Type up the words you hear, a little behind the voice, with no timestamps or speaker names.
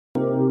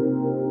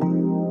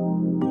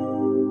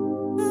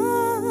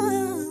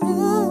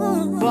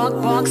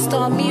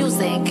Rockstar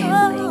music.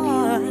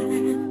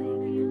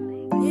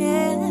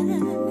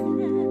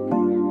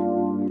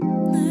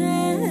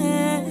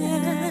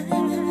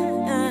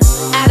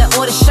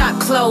 Order shot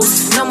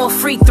closed, no more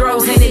free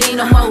throws, and it ain't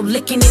no more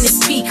licking in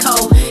this peak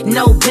hole.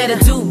 Know better,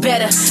 do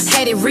better.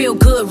 Had it real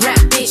good, rap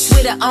bitch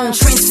with her own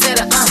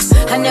trendsetter.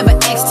 I never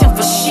asked him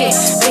for shit.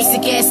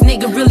 Basic ass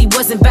nigga really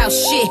wasn't about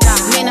shit.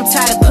 Man, I'm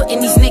tired of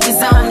putting these niggas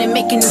on and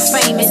making them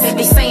famous.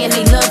 They saying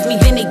they love me,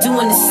 then they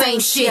doing the same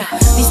shit.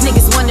 These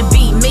niggas wanna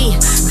be me.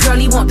 Girl,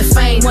 he want the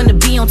fame, wanna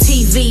be on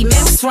TV. Man,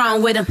 what's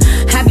wrong with him?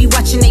 I be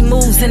watching they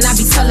moves and I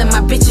be telling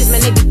my bitches,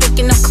 man, they be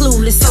thinking I'm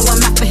clueless, so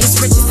I'm out for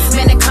his riches.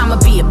 Man, that karma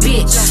be a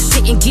bitch.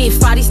 Didn't give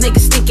all these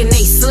niggas thinking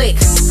they slick.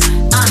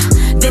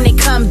 Then they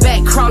come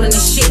back crawling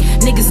and shit.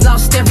 Niggas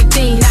lost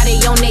everything, now they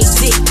on they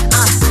dick.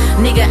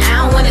 Nigga,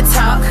 I don't wanna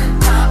talk.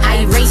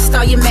 I erased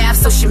all your math,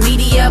 social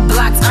media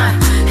blocked.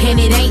 And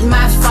it ain't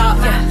my fault.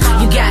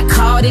 You got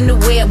caught in the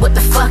web, what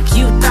the fuck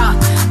you thought?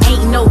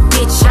 Ain't no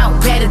bitch out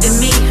better than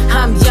me.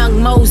 I'm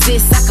young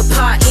Moses, I could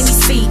part any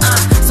sea.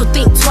 So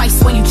think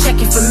twice when you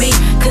checking for me,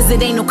 cause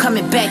it ain't no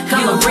coming back.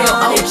 I'm a real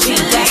OG,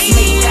 that's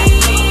me.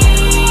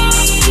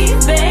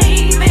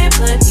 Baby,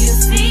 but you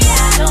see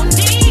I don't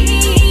need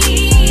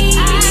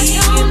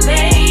you,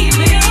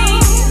 baby.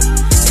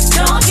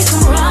 Don't you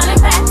come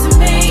running back to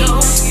me.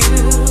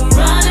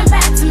 Running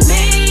back to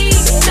me.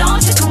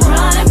 Don't you come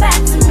running back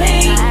to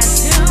me.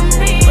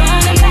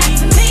 Running back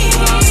to me.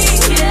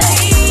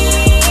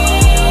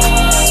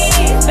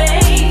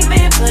 Baby,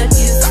 but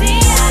you see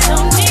I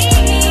don't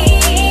need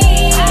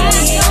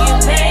you,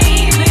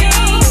 baby.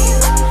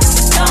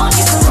 Don't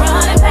you come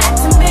running back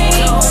to me.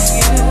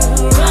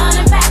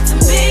 Running back to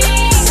me.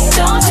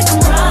 Don't you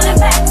come running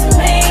back to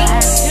me.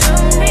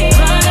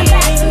 Running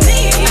back to me.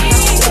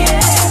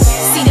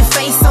 See the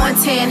face on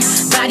 10,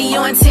 body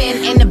on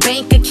 10, and the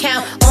bank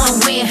account on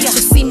win. You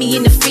see me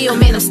in the field,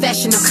 man, I'm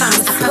stashing them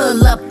commas. I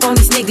pull up on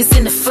these niggas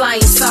in the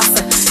flying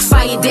saucer.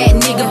 Fired that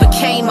nigga,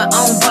 became my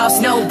own boss.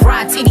 No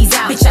bra, titties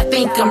out, bitch, I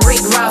think I'm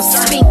Rick Ross.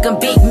 Think I'm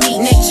big meat,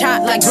 neck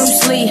chop like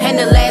Bruce Lee. And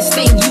the last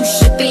thing you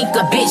should think,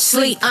 a bitch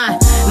sleep.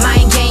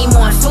 Mind game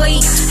on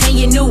fleek, and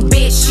your new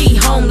bitch, she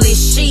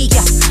homeless, she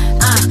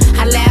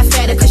I laugh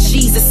at her cause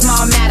she's a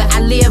small matter.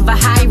 I live a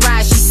high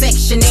rise, she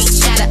section 8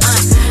 chatter.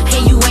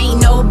 And you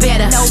ain't no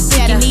better.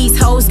 Thinking these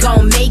hoes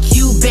gon' make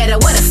you better.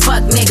 What a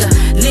fuck, nigga.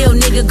 Lil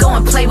nigga, go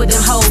and play with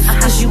them hoes.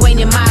 Cause you ain't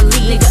in my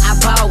league, nigga, I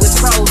ball with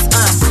pros.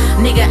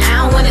 Nigga,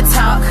 I don't wanna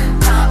talk.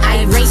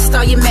 I erased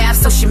all your math,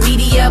 social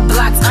media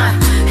blocked.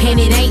 And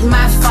it ain't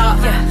my fault.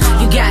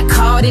 You got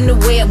caught in the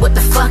web, what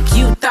the fuck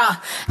you thought?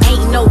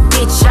 Ain't no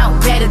bitch out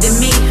better than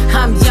me.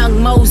 I'm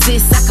young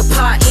Moses, I could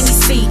part any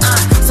sea.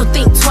 So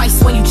think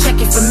twice when you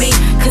checking for me,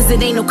 cause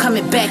it ain't no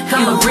coming back.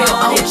 I'm a real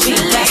OG,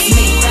 that's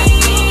me.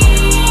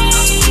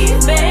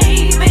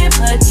 Baby,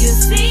 but you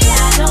see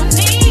I don't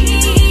need